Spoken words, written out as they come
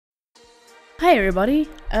Hi everybody!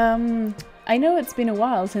 I know it's been a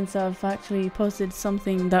while since I've actually posted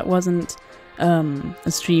something that wasn't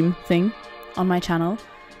a stream thing on my channel,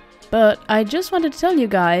 but I just wanted to tell you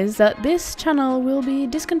guys that this channel will be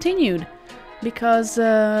discontinued because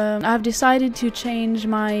I've decided to change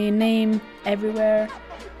my name everywhere,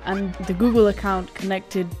 and the Google account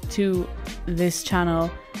connected to this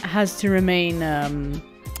channel has to remain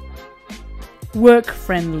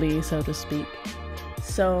work-friendly, so to speak.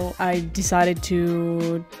 So I decided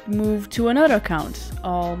to move to another account.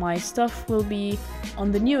 All my stuff will be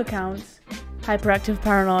on the new account, Hyperactive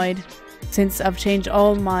Paranoid, since I've changed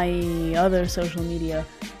all my other social media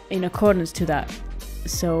in accordance to that.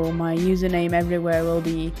 So my username everywhere will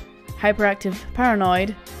be Hyperactive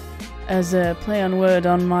Paranoid, as a play on word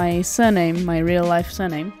on my surname, my real life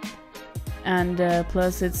surname. And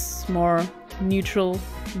plus it's more neutral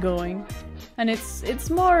going. And it's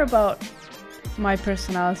more about my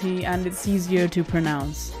personality, and it's easier to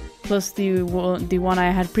pronounce. Plus the one I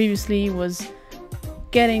had previously was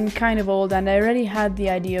getting kind of old, and I already had the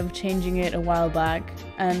idea of changing it a while back,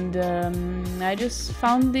 and I just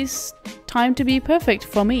found this time to be perfect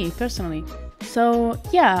for me personally. So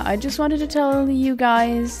yeah, I just wanted to tell you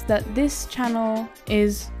guys that this channel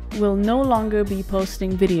will no longer be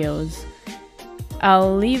posting videos.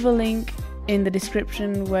 I'll leave a link in the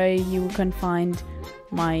description where you can find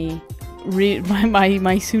my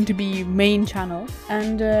soon-to-be main channel,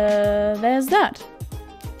 and there's that.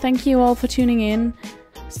 Thank you all for tuning in.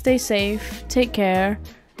 Stay safe, take care,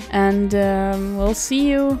 and we'll see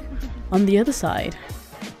you on the other side.